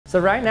So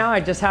right now I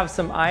just have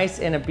some ice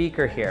in a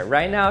beaker here.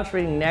 Right now it's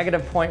reading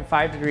negative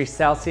 0.5 degrees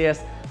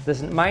Celsius.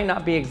 This might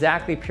not be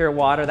exactly pure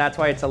water. That's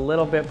why it's a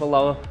little bit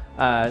below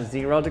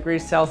 0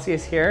 degrees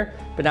Celsius here.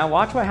 But now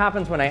watch what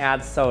happens when I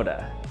add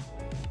soda.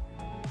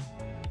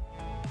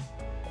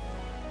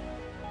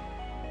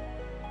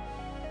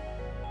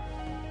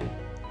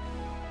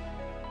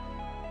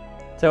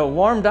 So it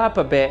warmed up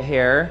a bit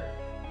here,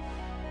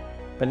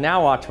 but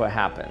now watch what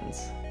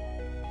happens.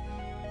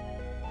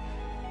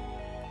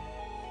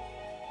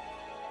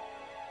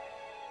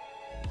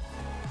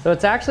 So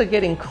it's actually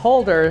getting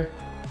colder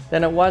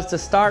than it was to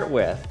start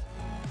with.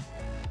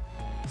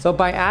 So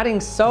by adding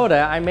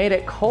soda, I made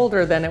it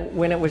colder than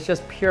when it was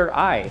just pure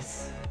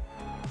ice.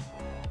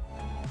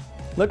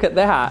 Look at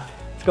that.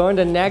 It's going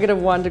to negative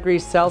 1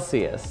 degrees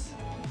Celsius.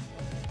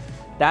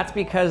 That's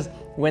because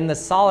when the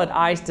solid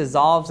ice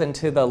dissolves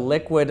into the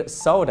liquid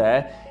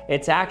soda,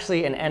 it's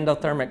actually an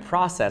endothermic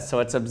process, so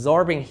it's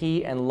absorbing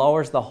heat and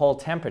lowers the whole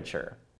temperature.